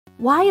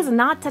Why is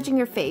not touching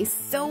your face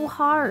so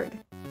hard?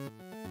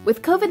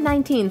 With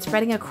COVID-19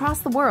 spreading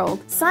across the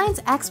world,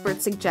 science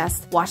experts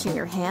suggest washing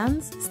your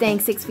hands, staying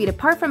 6 feet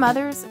apart from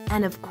others,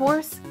 and of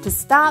course, to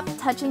stop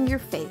touching your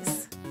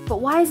face. But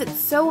why is it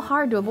so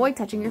hard to avoid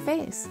touching your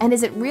face? And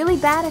is it really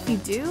bad if you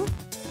do?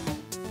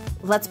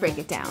 Let's break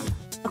it down.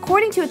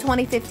 According to a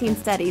 2015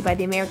 study by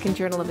the American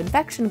Journal of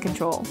Infection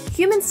Control,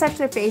 humans touch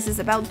their faces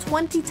about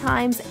 20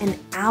 times an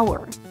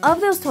hour. Of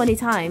those 20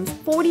 times,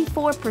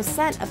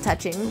 44% of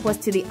touching was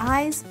to the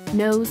eyes,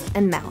 nose,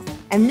 and mouth.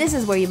 And this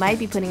is where you might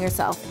be putting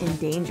yourself in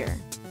danger.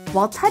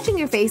 While touching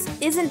your face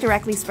isn't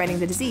directly spreading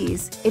the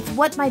disease, it's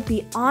what might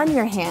be on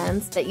your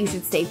hands that you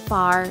should stay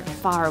far,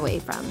 far away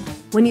from.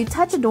 When you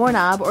touch a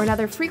doorknob or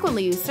another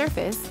frequently used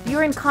surface,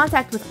 you're in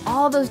contact with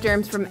all those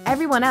germs from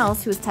everyone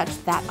else who has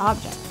touched that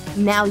object.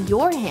 Now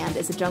your hand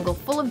is a jungle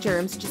full of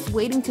germs just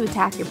waiting to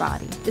attack your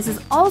body. This is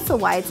also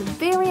why it's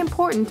very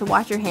important to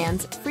wash your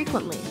hands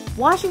frequently.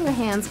 Washing your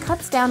hands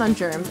cuts down on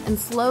germs and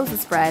slows the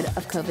spread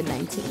of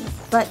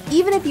COVID-19. But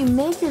even if you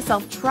make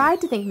yourself try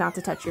to think not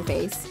to touch your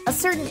face, a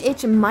certain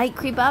itch might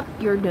creep up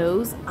your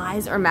nose,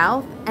 eyes, or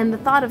mouth, and the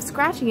thought of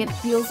scratching it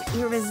feels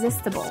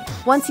irresistible.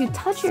 Once you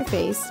touch your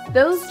face,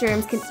 those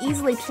germs can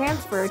easily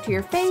transfer to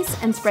your face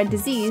and spread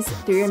disease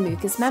through your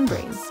mucous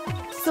membranes.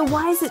 So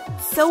why is it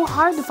so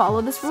hard to follow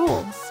this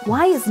rule?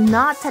 Why does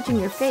not touching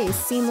your face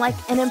seem like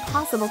an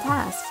impossible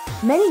task?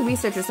 Many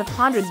researchers have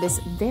pondered this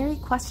very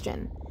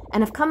question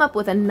and have come up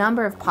with a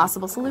number of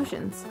possible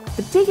solutions.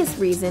 The biggest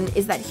reason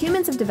is that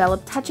humans have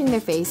developed touching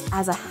their face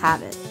as a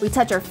habit. We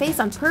touch our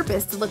face on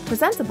purpose to look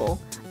presentable,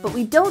 but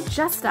we don't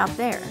just stop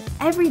there.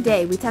 Every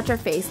day we touch our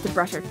face to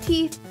brush our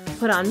teeth,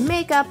 put on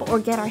makeup, or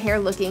get our hair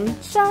looking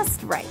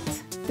just right.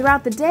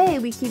 Throughout the day,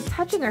 we keep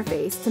touching our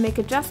face to make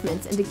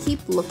adjustments and to keep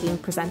looking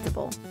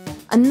presentable.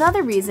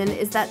 Another reason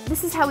is that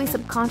this is how we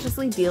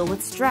subconsciously deal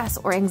with stress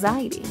or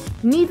anxiety.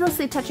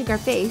 Needlessly touching our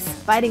face,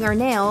 biting our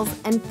nails,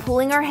 and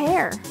pulling our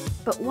hair.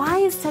 But why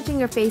is touching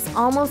your face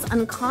almost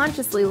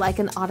unconsciously like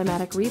an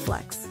automatic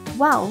reflex?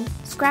 Well,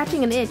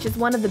 scratching an itch is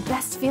one of the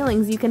best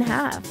feelings you can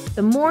have.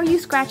 The more you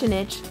scratch an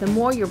itch, the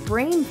more your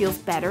brain feels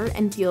better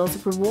and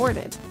feels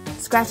rewarded.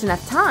 Scratch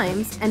enough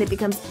times, and it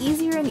becomes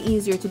easier and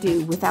easier to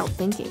do without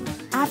thinking.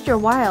 After a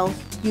while,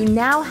 you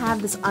now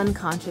have this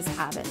unconscious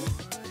habit.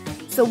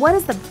 So what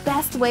is the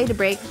best way to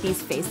break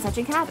these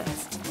face-touching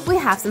habits? We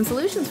have some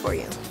solutions for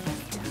you.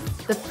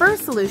 The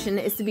first solution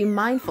is to be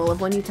mindful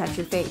of when you touch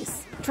your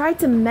face. Try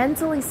to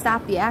mentally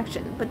stop the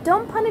action, but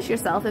don't punish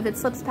yourself if it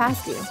slips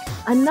past you.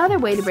 Another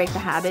way to break the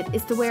habit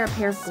is to wear a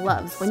pair of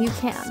gloves when you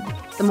can.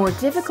 The more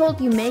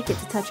difficult you make it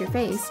to touch your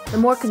face, the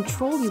more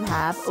control you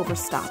have over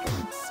stopping.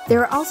 There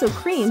are also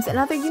creams and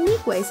other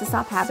unique ways to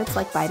stop habits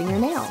like biting your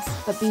nails.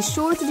 But be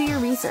sure to do your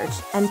research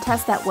and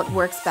test out what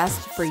works best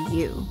for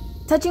you.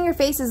 Touching your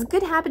face is a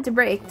good habit to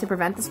break to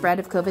prevent the spread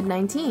of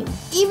COVID-19.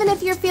 Even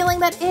if you're feeling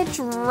that itch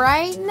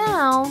right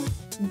now,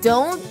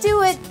 don't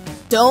do it.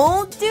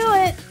 Don't do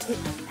it.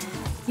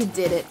 You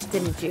did it,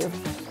 didn't you?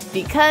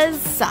 Because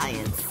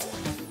science.